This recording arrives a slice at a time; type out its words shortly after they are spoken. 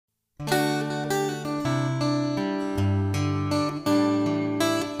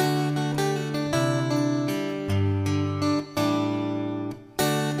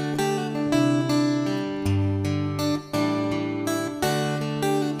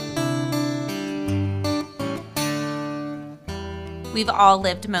We've all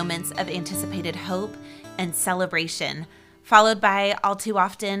lived moments of anticipated hope and celebration, followed by, all too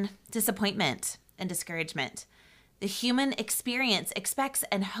often, disappointment and discouragement. The human experience expects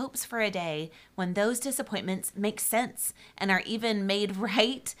and hopes for a day when those disappointments make sense and are even made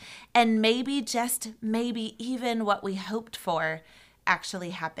right, and maybe, just maybe, even what we hoped for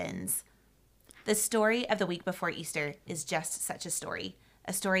actually happens. The story of the week before Easter is just such a story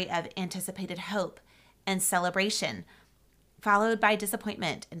of anticipated hope and celebration, followed by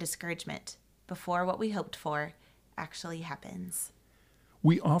disappointment and discouragement before what we hoped for actually happens.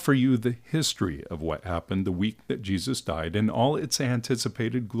 We offer you the history of what happened the week that Jesus died and all its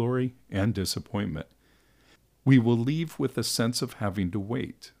anticipated glory and disappointment. We will leave with a sense of having to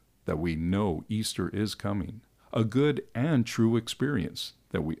wait, that we know Easter is coming, a good and true experience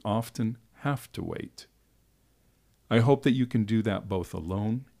that we often have to wait. I hope that you can do that both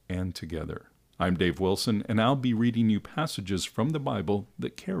alone and together. I'm Dave Wilson, and I'll be reading you passages from the Bible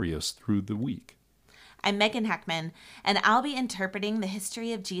that carry us through the week. I'm Megan Hackman, and I'll be interpreting the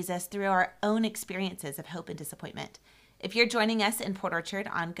history of Jesus through our own experiences of hope and disappointment. If you're joining us in Port Orchard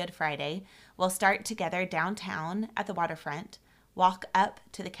on Good Friday, we'll start together downtown at the waterfront, walk up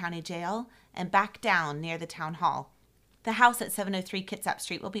to the county jail, and back down near the town hall. The house at 703 Kitsap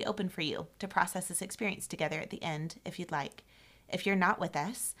Street will be open for you to process this experience together at the end if you'd like. If you're not with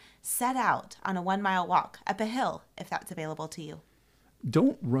us, set out on a 1-mile walk up a hill if that's available to you.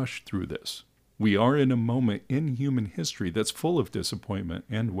 Don't rush through this. We are in a moment in human history that's full of disappointment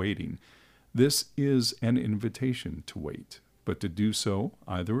and waiting. This is an invitation to wait, but to do so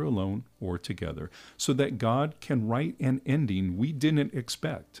either alone or together, so that God can write an ending we didn't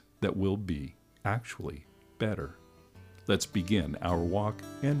expect that will be actually better. Let's begin our walk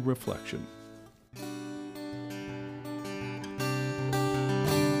and reflection.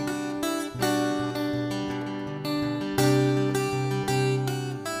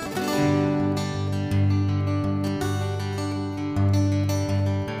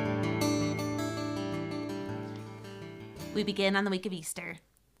 We begin on the week of Easter,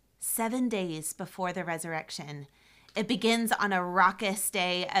 7 days before the resurrection. It begins on a raucous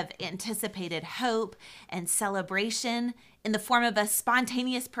day of anticipated hope and celebration in the form of a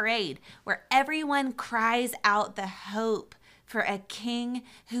spontaneous parade where everyone cries out the hope for a king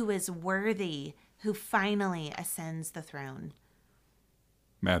who is worthy, who finally ascends the throne.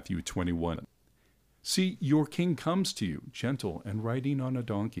 Matthew 21. See, your king comes to you, gentle and riding on a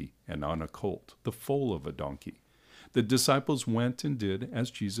donkey, and on a colt, the foal of a donkey. The disciples went and did as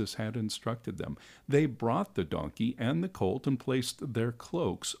Jesus had instructed them. They brought the donkey and the colt and placed their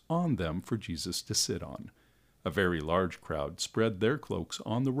cloaks on them for Jesus to sit on. A very large crowd spread their cloaks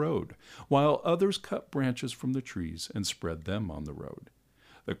on the road, while others cut branches from the trees and spread them on the road.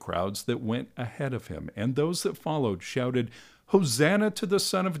 The crowds that went ahead of him and those that followed shouted, "Hosanna to the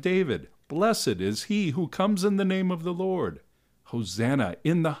Son of David! Blessed is he who comes in the name of the Lord! Hosanna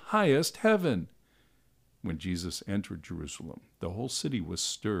in the highest heaven!" When Jesus entered Jerusalem, the whole city was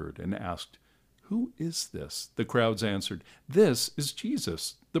stirred and asked, "Who is this?" The crowds answered, "This is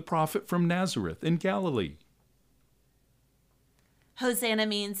Jesus, the prophet from Nazareth in Galilee." Hosanna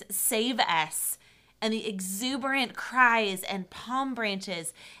means save us, and the exuberant cries and palm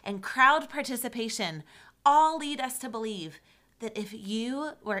branches and crowd participation all lead us to believe that if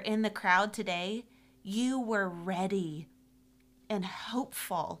you were in the crowd today, you were ready and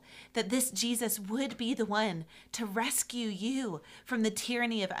hopeful that this Jesus would be the one to rescue you from the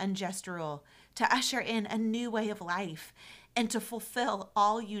tyranny of unjust rule, to usher in a new way of life, and to fulfill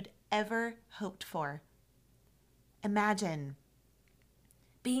all you'd ever hoped for. Imagine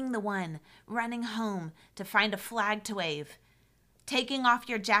being the one running home to find a flag to wave, taking off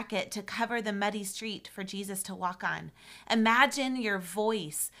your jacket to cover the muddy street for Jesus to walk on. Imagine your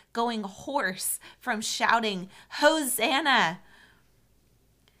voice going hoarse from shouting, "Hosanna!"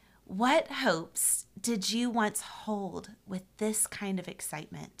 What hopes did you once hold with this kind of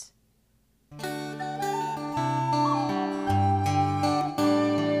excitement?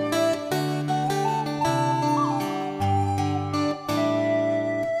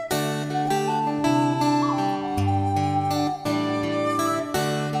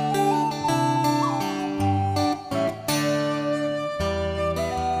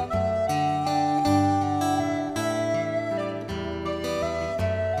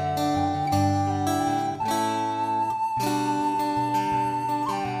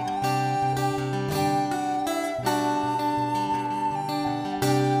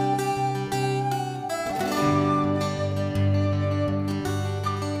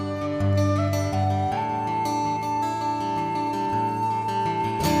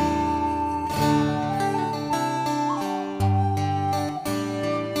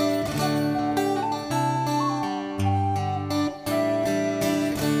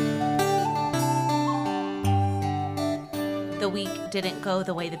 didn't go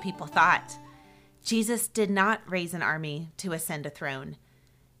the way the people thought. Jesus did not raise an army to ascend a throne.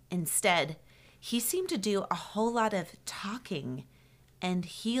 Instead, he seemed to do a whole lot of talking and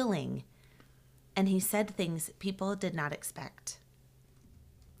healing, and he said things people did not expect.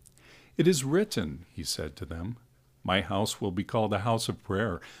 "It is written," he said to them, "My house will be called a house of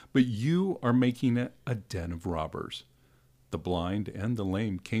prayer, but you are making it a den of robbers." The blind and the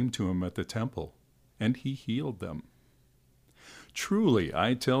lame came to him at the temple, and he healed them. "Truly,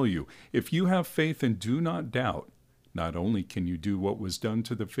 I tell you, if you have faith and do not doubt, not only can you do what was done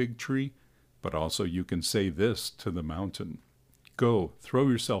to the fig tree, but also you can say this to the mountain, 'Go, throw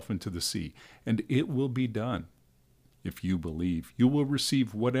yourself into the sea,' and it will be done. If you believe, you will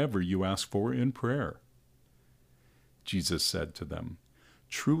receive whatever you ask for in prayer." Jesus said to them,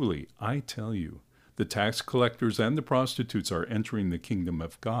 "Truly, I tell you, the tax collectors and the prostitutes are entering the kingdom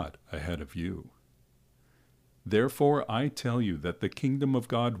of God ahead of you. Therefore, I tell you that the kingdom of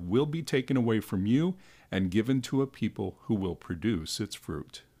God will be taken away from you and given to a people who will produce its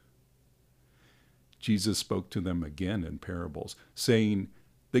fruit." Jesus spoke to them again in parables, saying,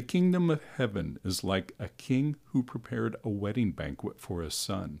 "The kingdom of heaven is like a king who prepared a wedding banquet for his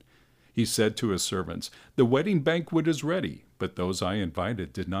son. He said to his servants, 'The wedding banquet is ready, but those I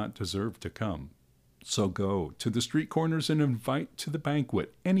invited did not deserve to come. So go to the street corners and invite to the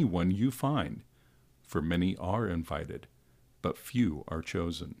banquet anyone you find. For many are invited, but few are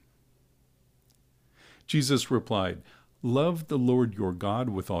chosen." Jesus replied, "Love the Lord your God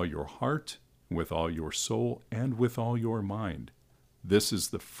with all your heart, with all your soul, and with all your mind. This is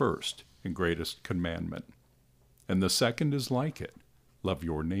the first and greatest commandment. And the second is like it. Love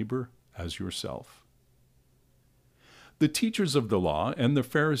your neighbor as yourself." The teachers of the law and the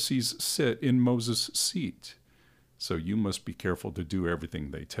Pharisees sit in Moses' seat. So you must be careful to do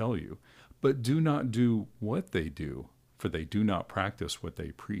everything they tell you, but do not do what they do, for they do not practice what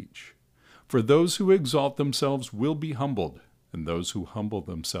they preach. For those who exalt themselves will be humbled, and those who humble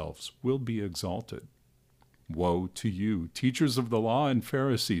themselves will be exalted. Woe to you, teachers of the law and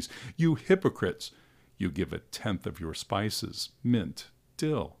Pharisees, you hypocrites! You give a tenth of your spices, mint,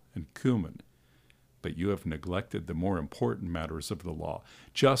 dill, and cumin, but you have neglected the more important matters of the law,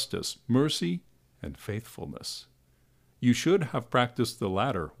 justice, mercy, and faithfulness. You should have practiced the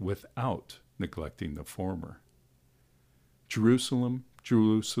latter without neglecting the former. Jerusalem,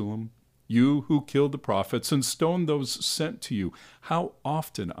 Jerusalem, you who killed the prophets and stoned those sent to you, how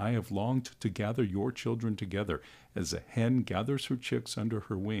often I have longed to gather your children together as a hen gathers her chicks under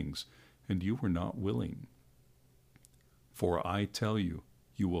her wings, and you were not willing. For I tell you,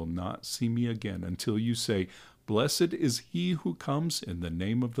 you will not see me again until you say, 'Blessed is he who comes in the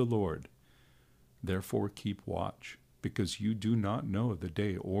name of the Lord.' Therefore keep watch, because you do not know the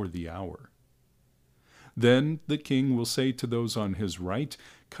day or the hour." Then the king will say to those on his right,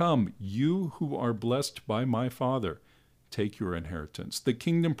 "Come, you who are blessed by my Father, take your inheritance, the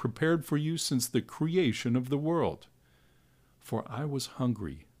kingdom prepared for you since the creation of the world. For I was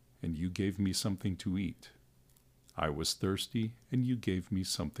hungry, and you gave me something to eat. I was thirsty, and you gave me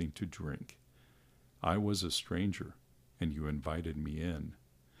something to drink. I was a stranger, and you invited me in.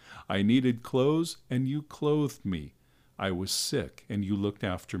 I needed clothes, and you clothed me. I was sick, and you looked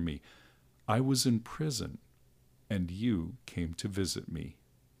after me. I was in prison, and you came to visit me."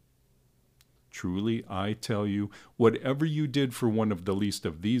 Truly, I tell you, whatever you did for one of the least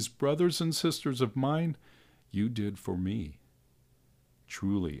of these brothers and sisters of mine, you did for me.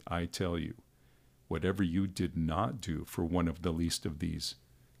 Truly, I tell you, whatever you did not do for one of the least of these,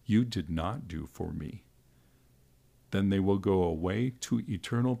 you did not do for me. Then they will go away to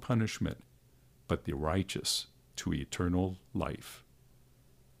eternal punishment, but the righteous to eternal life.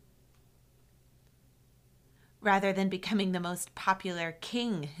 Rather than becoming the most popular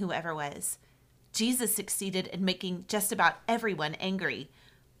king who ever was, Jesus succeeded in making just about everyone angry.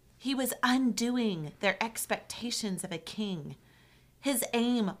 He was undoing their expectations of a king. His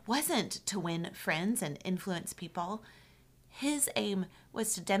aim wasn't to win friends and influence people. His aim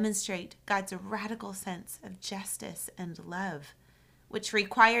was to demonstrate God's radical sense of justice and love, which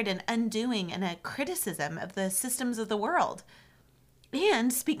required an undoing and a criticism of the systems of the world,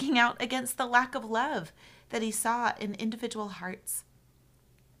 and speaking out against the lack of love that he saw in individual hearts.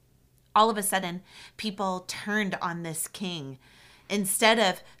 All of a sudden, people turned on this king. Instead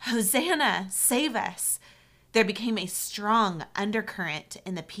of, "Hosanna, save us," there became a strong undercurrent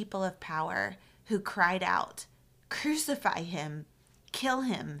in the people of power who cried out, "Crucify him, kill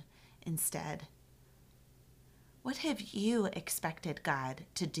him," instead. What have you expected God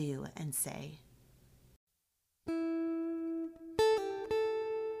to do and say?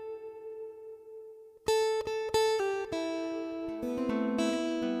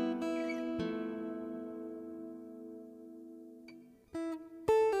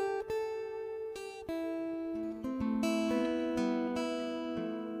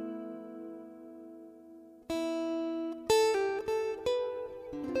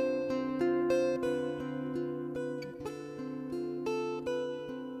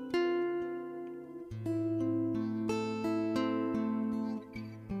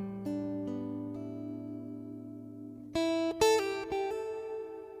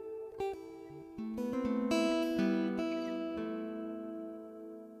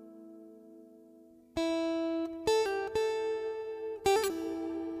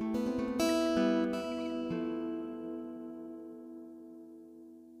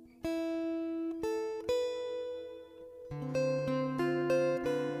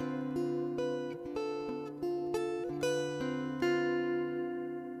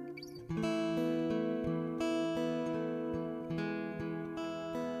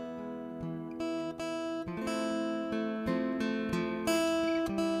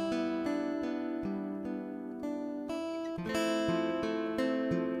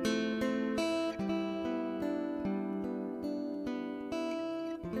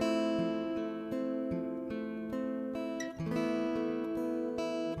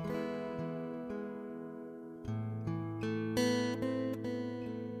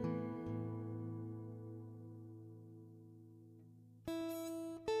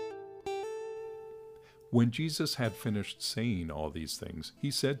 When Jesus had finished saying all these things,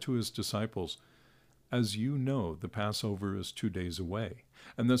 he said to his disciples, "As you know, the Passover is 2 days away,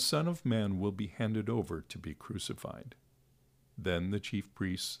 and the Son of Man will be handed over to be crucified." Then the chief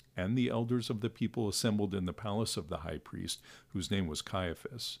priests and the elders of the people assembled in the palace of the high priest, whose name was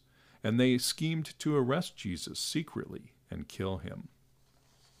Caiaphas, and they schemed to arrest Jesus secretly and kill him.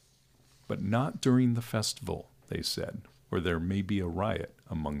 "But not during the festival," they said, "or there may be a riot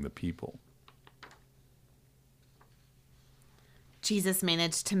among the people." Jesus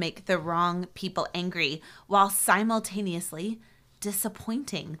managed to make the wrong people angry while simultaneously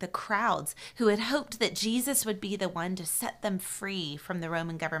disappointing the crowds who had hoped that Jesus would be the one to set them free from the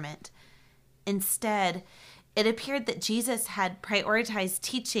Roman government. Instead, it appeared that Jesus had prioritized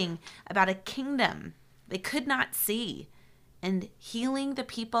teaching about a kingdom they could not see and healing the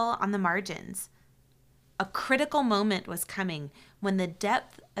people on the margins. A critical moment was coming when the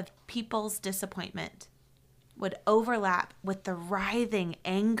depth of people's disappointment would overlap with the writhing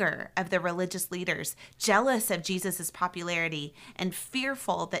anger of the religious leaders, jealous of Jesus' popularity and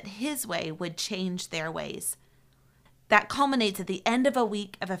fearful that his way would change their ways. That culminates at the end of a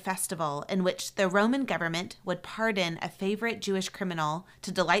week of a festival in which the Roman government would pardon a favorite Jewish criminal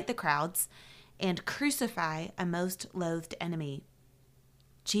to delight the crowds and crucify a most loathed enemy.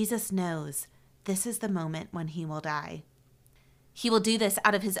 Jesus knows this is the moment when he will die. He will do this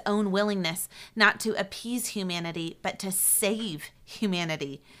out of his own willingness, not to appease humanity, but to save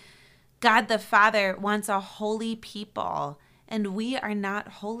humanity. God the Father wants a holy people, and we are not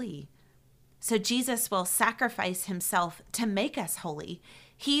holy. So Jesus will sacrifice himself to make us holy.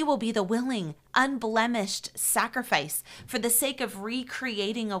 He will be the willing, unblemished sacrifice for the sake of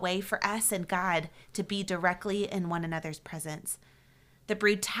recreating a way for us and God to be directly in one another's presence. The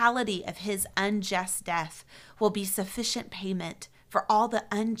brutality of his unjust death will be sufficient payment for all the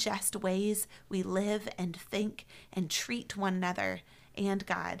unjust ways we live and think and treat one another and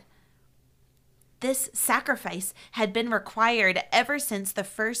God. This sacrifice had been required ever since the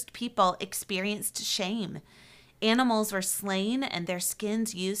first people experienced shame. Animals were slain and their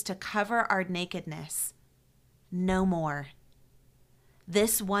skins used to cover our nakedness. No more.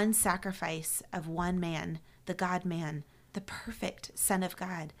 This one sacrifice of one man, the God-man, the perfect Son of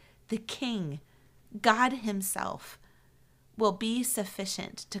God, the King, God himself, will be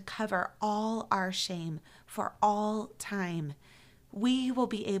sufficient to cover all our shame for all time. We will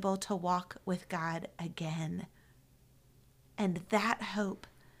be able to walk with God again. And that hope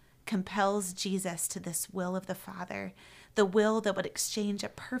compels Jesus to this will of the Father, the will that would exchange a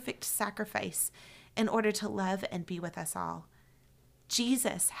perfect sacrifice in order to love and be with us all.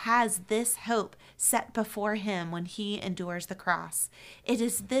 Jesus has this hope set before him when he endures the cross. It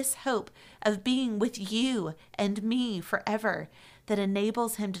is this hope of being with you and me forever that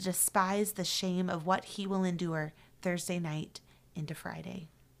enables him to despise the shame of what he will endure Thursday night into Friday.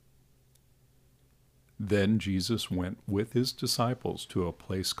 Then Jesus went with his disciples to a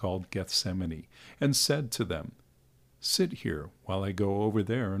place called Gethsemane and said to them, "Sit here while I go over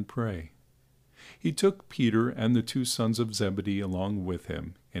there and pray." He took Peter and the 2 sons of Zebedee along with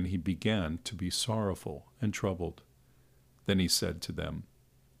him, and he began to be sorrowful and troubled. Then he said to them,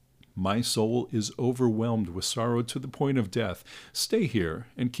 "My soul is overwhelmed with sorrow to the point of death. Stay here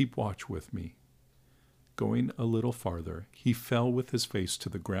and keep watch with me." Going a little farther, he fell with his face to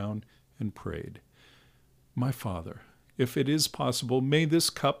the ground and prayed, "My Father, if it is possible, may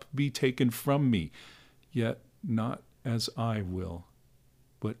this cup be taken from me, yet not as I will,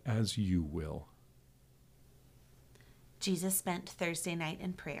 but as you will." Jesus spent Thursday night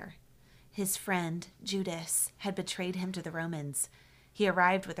in prayer. His friend, Judas, had betrayed him to the Romans. He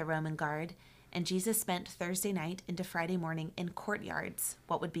arrived with a Roman guard, and Jesus spent Thursday night into Friday morning in courtyards,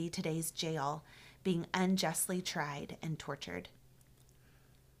 what would be today's jail, being unjustly tried and tortured.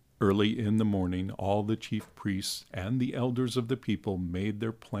 Early in the morning, all the chief priests and the elders of the people made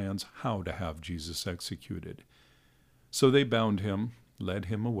their plans how to have Jesus executed. So they bound him, led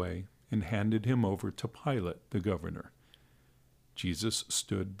him away, and handed him over to Pilate, the governor. Jesus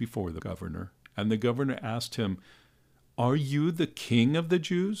stood before the governor, and the governor asked him, "Are you the king of the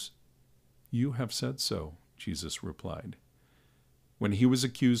Jews?" "You have said so," Jesus replied. When he was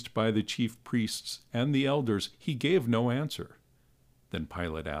accused by the chief priests and the elders, he gave no answer. Then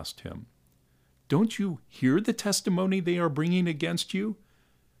Pilate asked him, "Don't you hear the testimony they are bringing against you?"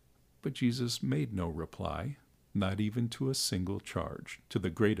 But Jesus made no reply, not even to a single charge, to the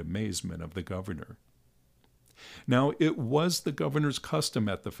great amazement of the governor. Now it was the governor's custom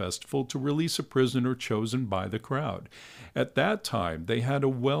at the festival to release a prisoner chosen by the crowd. At that time they had a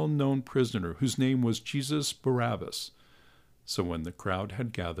well-known prisoner whose name was Jesus Barabbas. So when the crowd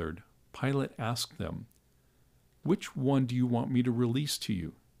had gathered, Pilate asked them, Which one do you want me to release to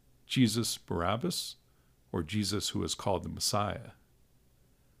you? Jesus Barabbas, or Jesus who is called the Messiah?"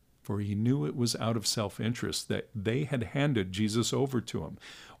 For he knew it was out of self-interest that they had handed Jesus over to him.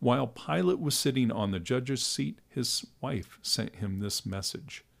 While Pilate was sitting on the judge's seat, his wife sent him this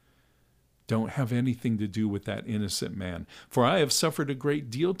message: "Don't have anything to do with that innocent man, for I have suffered a great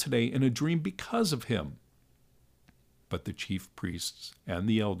deal today in a dream because of him." But the chief priests and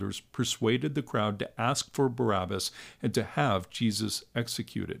the elders persuaded the crowd to ask for Barabbas and to have Jesus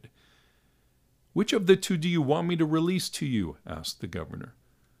executed. "Which of the two do you want me to release to you?" asked the governor.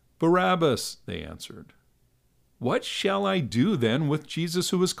 "Barabbas," they answered. "What shall I do then with Jesus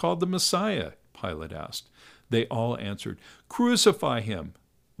who is called the Messiah?" Pilate asked. They all answered, "Crucify him."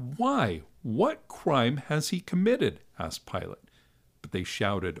 "Why? What crime has he committed?" asked Pilate. But they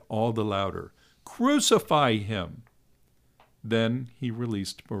shouted all the louder, "Crucify him!" Then he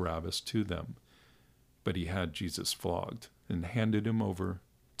released Barabbas to them, but he had Jesus flogged and handed him over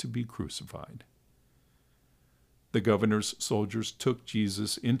to be crucified. The governor's soldiers took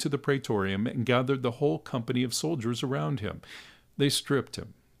Jesus into the praetorium and gathered the whole company of soldiers around him. They stripped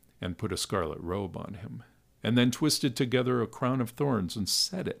him and put a scarlet robe on him, and then twisted together a crown of thorns and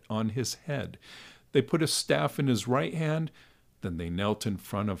set it on his head. They put a staff in his right hand. Then they knelt in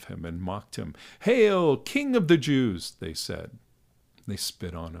front of him and mocked him. "Hail, King of the Jews!" they said. They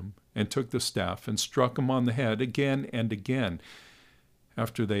spit on him and took the staff and struck him on the head again and again.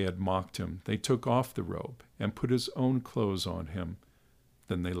 After they had mocked him, they took off the robe and put his own clothes on him.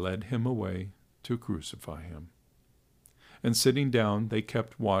 Then they led him away to crucify him. And sitting down, they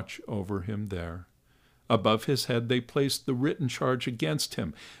kept watch over him there. Above his head they placed the written charge against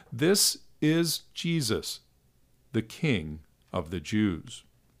him: "This is Jesus, the King of the Jews."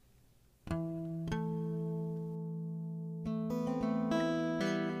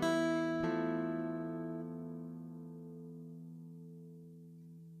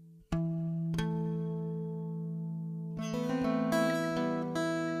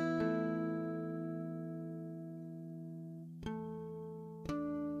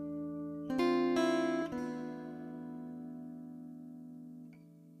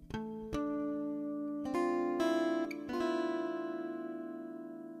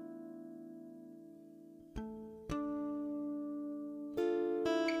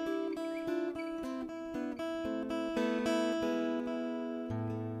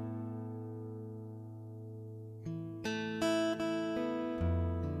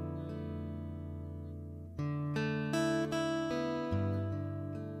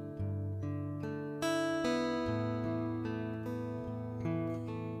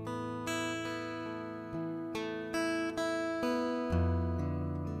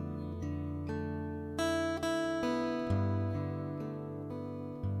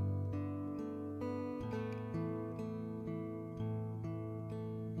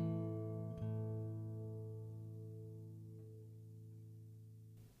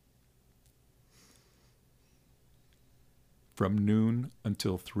 From noon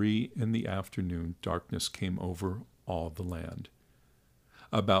until 3 in the afternoon, darkness came over all the land.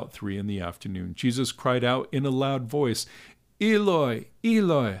 About 3 in the afternoon, Jesus cried out in a loud voice, "Eloi,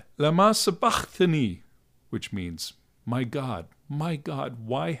 Eloi, lama sabachthani," which means, my God,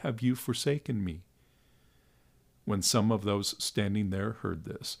 why have you forsaken me?" When some of those standing there heard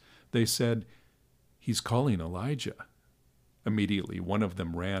this, they said, "He's calling Elijah." Immediately one of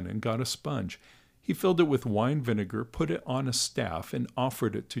them ran and got a sponge. He filled it with wine vinegar, put it on a staff, and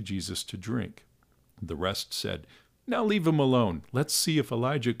offered it to Jesus to drink. The rest said, "Now leave him alone. Let's see if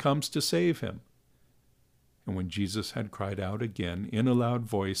Elijah comes to save him." And when Jesus had cried out again in a loud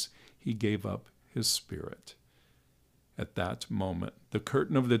voice, he gave up his spirit. At that moment, the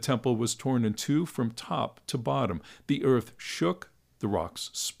curtain of the temple was torn in two from top to bottom. The earth shook, the rocks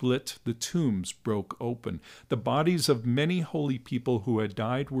split, the tombs broke open. The bodies of many holy people who had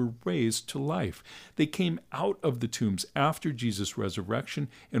died were raised to life. They came out of the tombs after Jesus' resurrection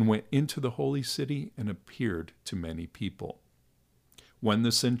and went into the holy city and appeared to many people. When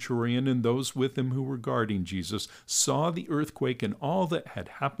the centurion and those with him who were guarding Jesus saw the earthquake and all that had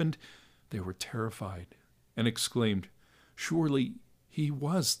happened, they were terrified and exclaimed, "Surely he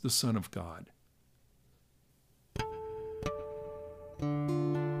was the Son of God."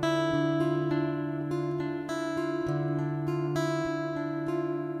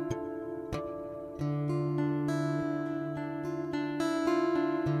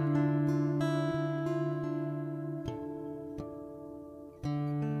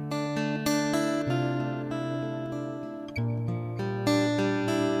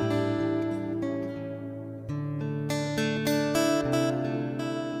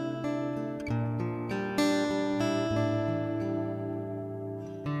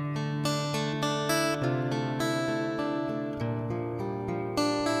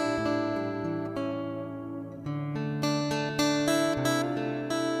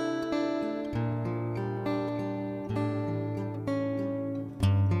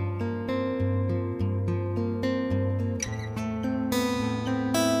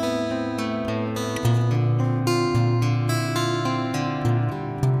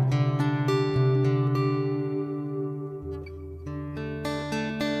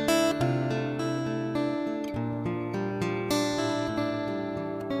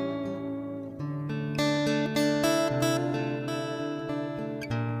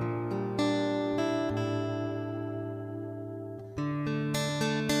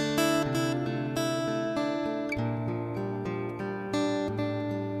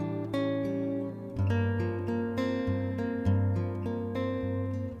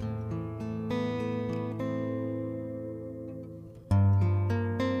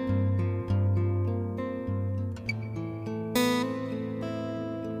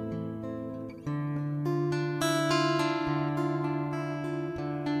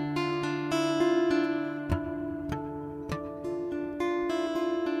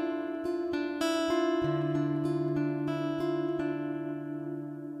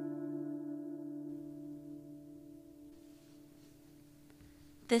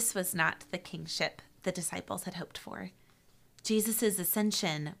 This was not the kingship the disciples had hoped for. Jesus'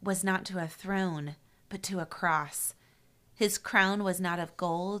 ascension was not to a throne, but to a cross. His crown was not of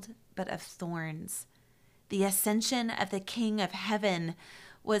gold, but of thorns. The ascension of the King of heaven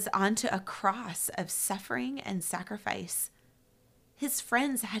was onto a cross of suffering and sacrifice. His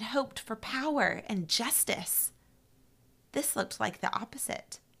friends had hoped for power and justice. This looked like the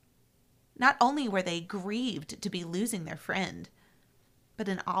opposite. Not only were they grieved to be losing their friend, but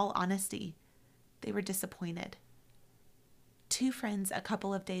in all honesty, they were disappointed. Two friends a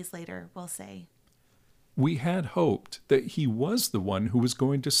couple of days later will say, "We had hoped that he was the one who was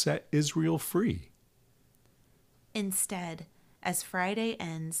going to set Israel free." Instead, as Friday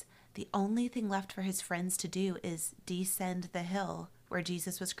ends, the only thing left for his friends to do is descend the hill where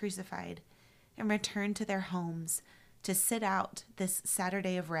Jesus was crucified and return to their homes to sit out this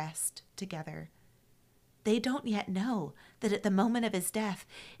Saturday of rest together. They don't yet know that at the moment of his death,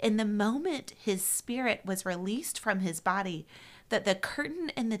 in the moment his spirit was released from his body, that the curtain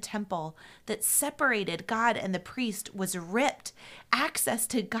in the temple that separated God and the priest was ripped. Access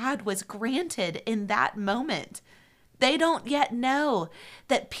to God was granted in that moment. They don't yet know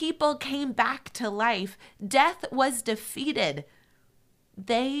that people came back to life. Death was defeated.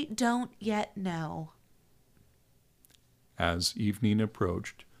 They don't yet know. As evening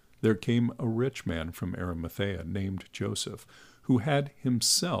approached, there came a rich man from Arimathea named Joseph, who had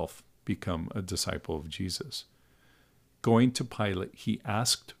himself become a disciple of Jesus. Going to Pilate, he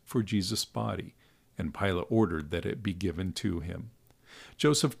asked for Jesus' body, and Pilate ordered that it be given to him.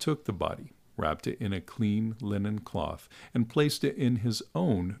 Joseph took the body, wrapped it in a clean linen cloth, and placed it in his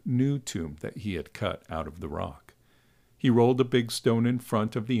own new tomb that he had cut out of the rock. He rolled a big stone in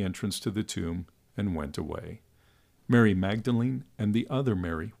front of the entrance to the tomb and went away. Mary Magdalene and the other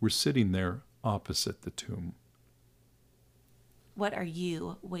Mary were sitting there opposite the tomb. What are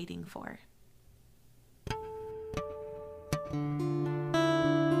you waiting for?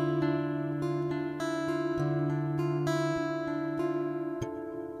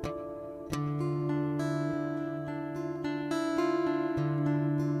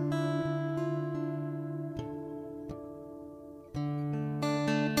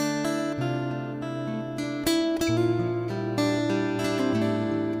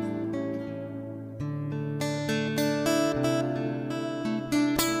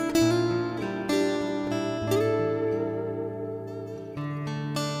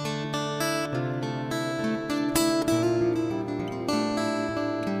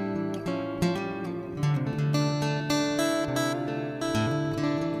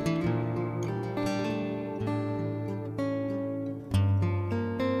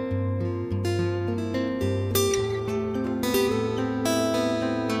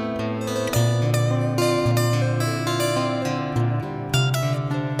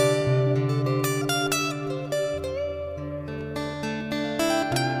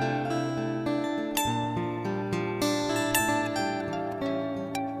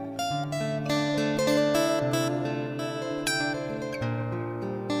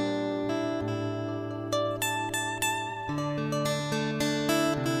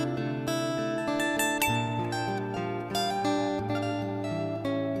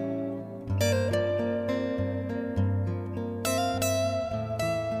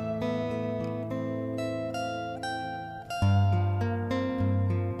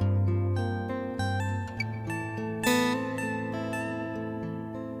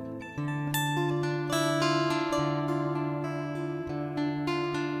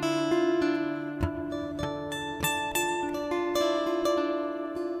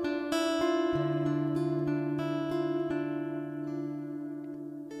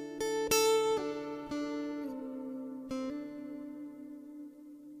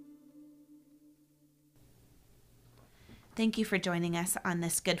 Thank you for joining us on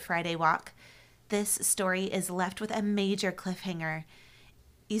this Good Friday walk. This story is left with a major cliffhanger.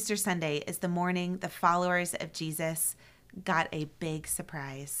 Easter Sunday is the morning the followers of Jesus got a big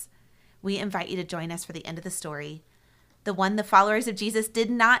surprise. We invite you to join us for the end of the story, the one the followers of Jesus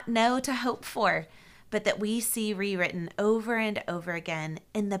did not know to hope for, but that we see rewritten over and over again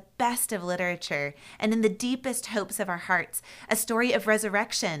in the best of literature and in the deepest hopes of our hearts, a story of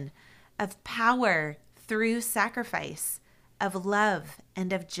resurrection, of power through sacrifice, of love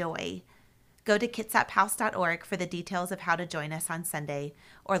and of joy. Go to kitsaphouse.org for the details of how to join us on Sunday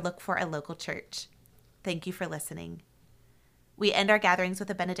or look for a local church. Thank you for listening. We end our gatherings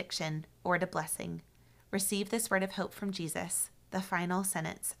with a benediction, or a blessing. Receive this word of hope from Jesus, the final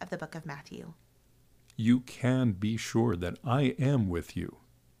sentence of the book of Matthew. You can be sure that I am with you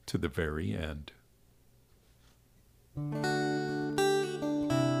to the very end.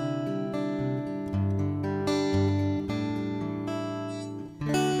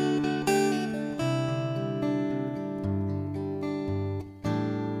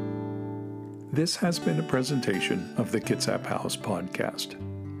 This has been a presentation of the Kitsap House podcast.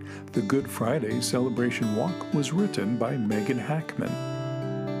 The Good Friday Celebration Walk was written by Megan Hackman.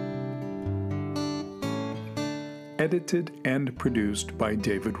 Edited and produced by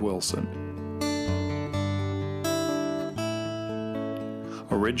David Wilson.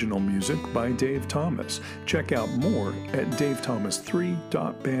 Original music by Dave Thomas. Check out more at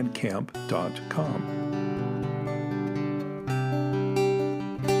davethomas3.bandcamp.com.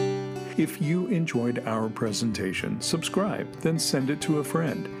 If you enjoyed our presentation, subscribe, then send it to a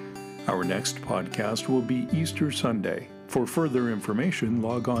friend. Our next podcast will be Easter Sunday. For further information,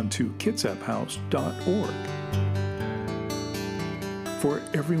 log on to kitsaphouse.org. For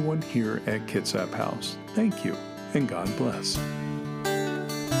everyone here at Kitsap House, thank you and God bless.